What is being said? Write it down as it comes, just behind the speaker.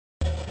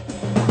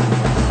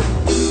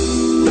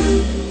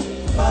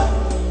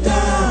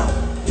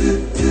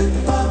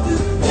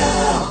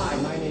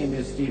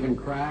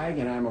Stephen Cragg,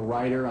 and I'm a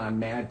writer on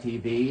Mad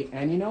TV.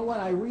 And you know what?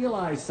 I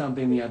realized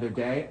something the other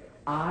day.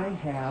 I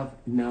have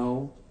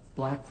no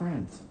black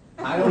friends.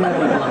 I don't have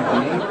any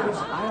black neighbors.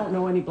 I don't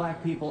know any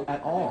black people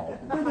at all.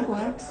 We're the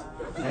blacks.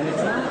 And it's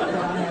not that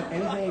I have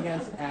anything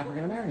against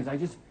African Americans. I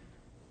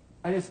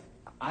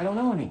don't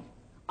know any.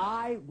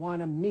 I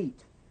want to meet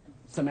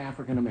some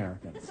African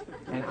Americans.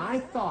 And I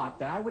thought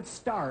that I would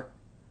start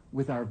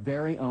with our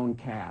very own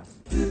cast.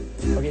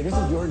 Okay, this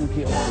is Jordan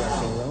Peele's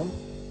dressing room,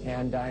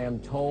 and I am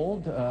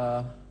told,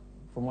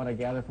 from what I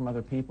gather from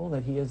other people,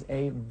 that he is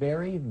a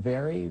very,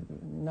 very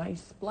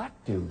nice black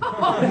dude.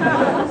 Try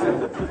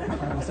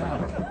this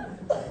out.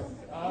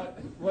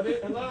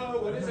 Hello,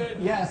 what is it?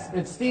 Yes,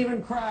 it's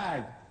Stephen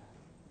Cragg.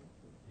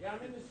 Yeah,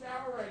 I'm in the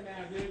shower right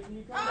now, dude. Can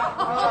you come back?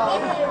 Oh,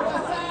 hey,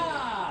 what's up?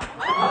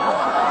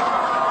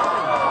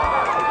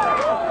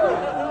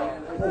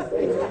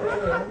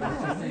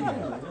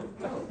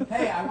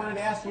 Hey, I wanted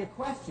to ask you a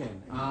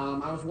question.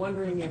 I was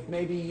wondering if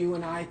maybe you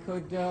and I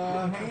could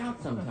hang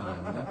out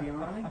sometime. Would that be all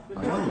right?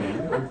 I know,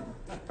 man.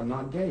 I'm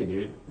not gay,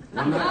 dude.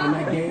 I'm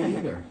not gay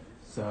either.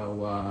 So,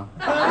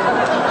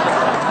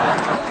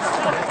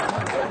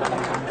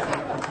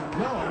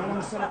 No, I don't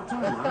want to set up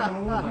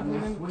time.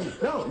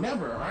 No,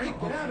 never, all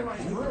right? Get out of my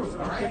room,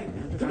 all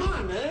right? Come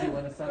on, man. you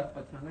want to set up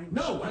a time?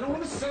 No, I don't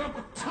want to set up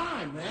a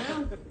time,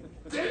 man.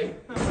 Dang. Is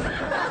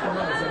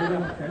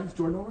everything okay? Is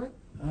Jordan all right?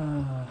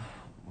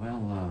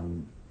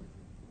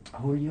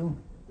 Who are you?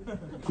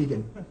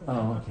 Keegan.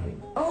 Oh, okay.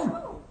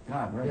 Oh!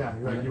 God, right. Yeah,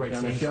 Right you write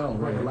on the scenes. show.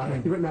 Right,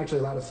 You've written actually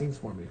a lot of scenes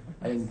for me.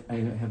 I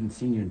haven't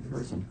seen you in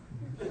person.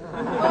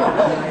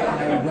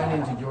 I went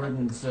into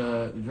Jordan's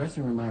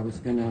dressing room. I was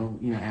gonna,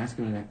 ask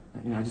him.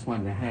 I just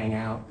wanted to hang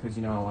out because,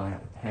 I want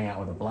to hang out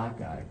with a black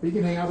guy. You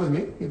can hang out with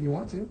me if you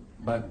want to.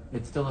 But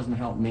it still doesn't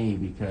help me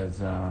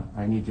because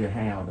I need to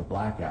hang out with a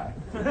black guy.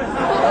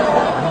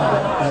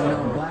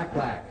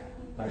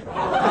 Black.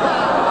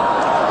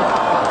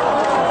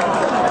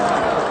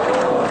 So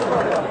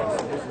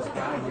there's this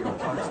guy here who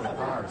parks the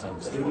cars on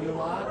the studio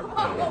lot,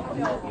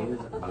 and he is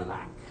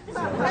black.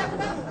 So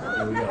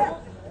here we go.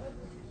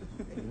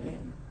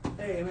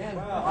 Hey, man.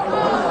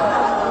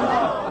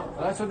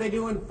 That's what they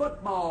do in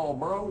football,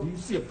 bro. Do you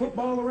see a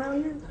football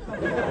around here?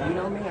 You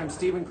know me, I'm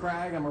Stephen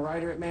Cragg. I'm a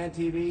writer at Mad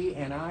TV,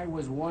 and I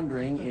was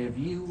wondering if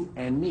you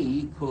and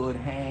me could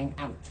hang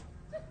out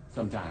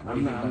sometime. I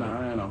ain't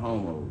a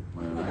homo,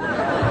 man.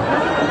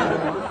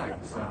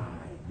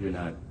 You're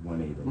not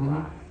one either.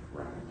 Right.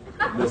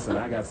 Listen,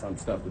 I got some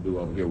stuff to do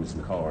over here with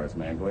some cars,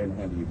 man. Go ahead and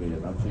handle your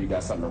business. I'm sure you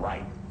got something to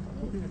write.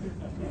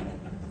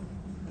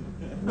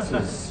 This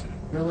is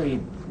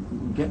really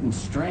getting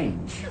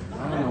strange.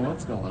 I don't know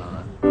what's going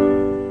on.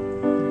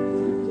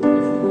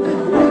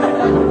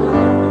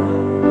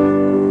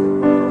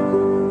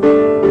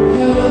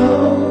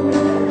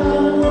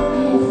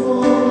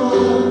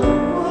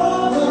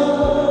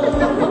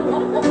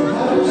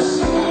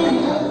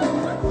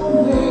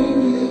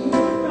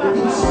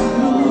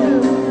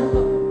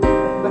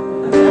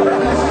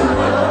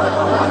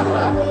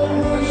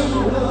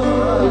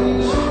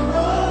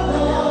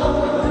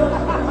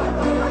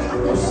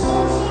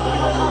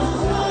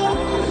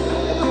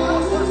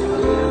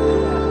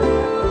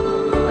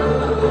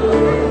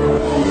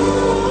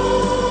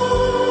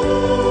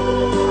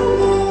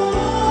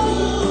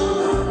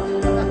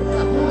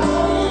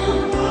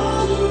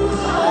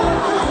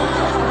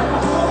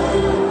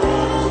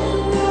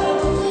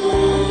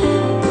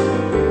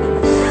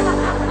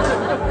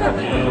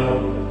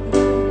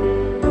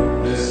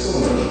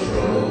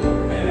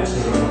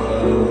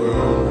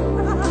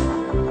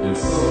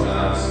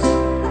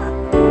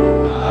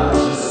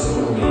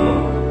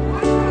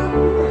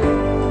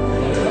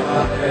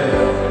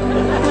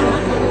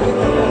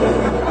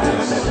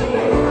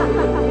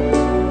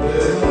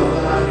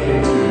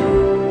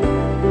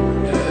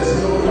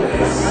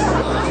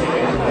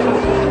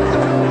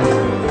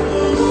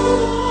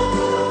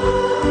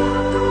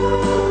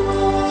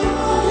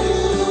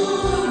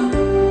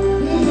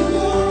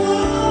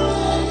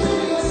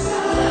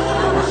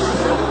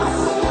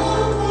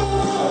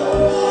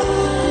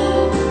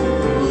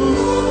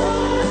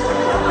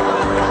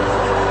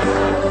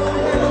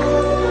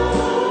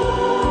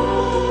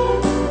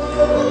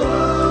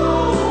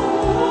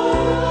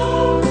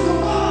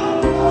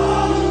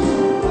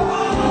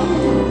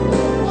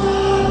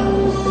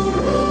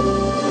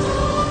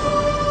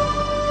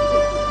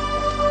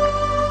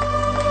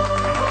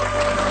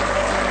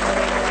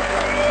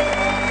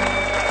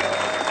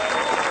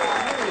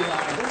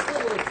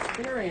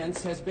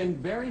 Has been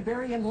very,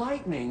 very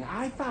enlightening.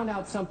 I found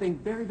out something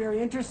very,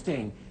 very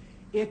interesting.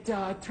 It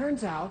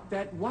turns out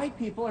that white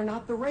people are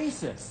not the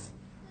racists.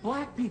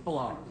 Black people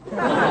are.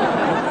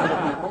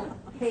 Black people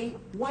hate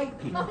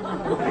white people.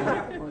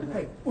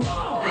 Hey. This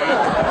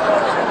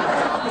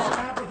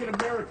African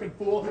American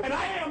fool, and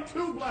I am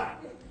too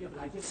black. Yeah,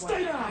 but I just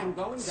Stay want- down. I'm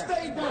going down.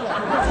 Stay down.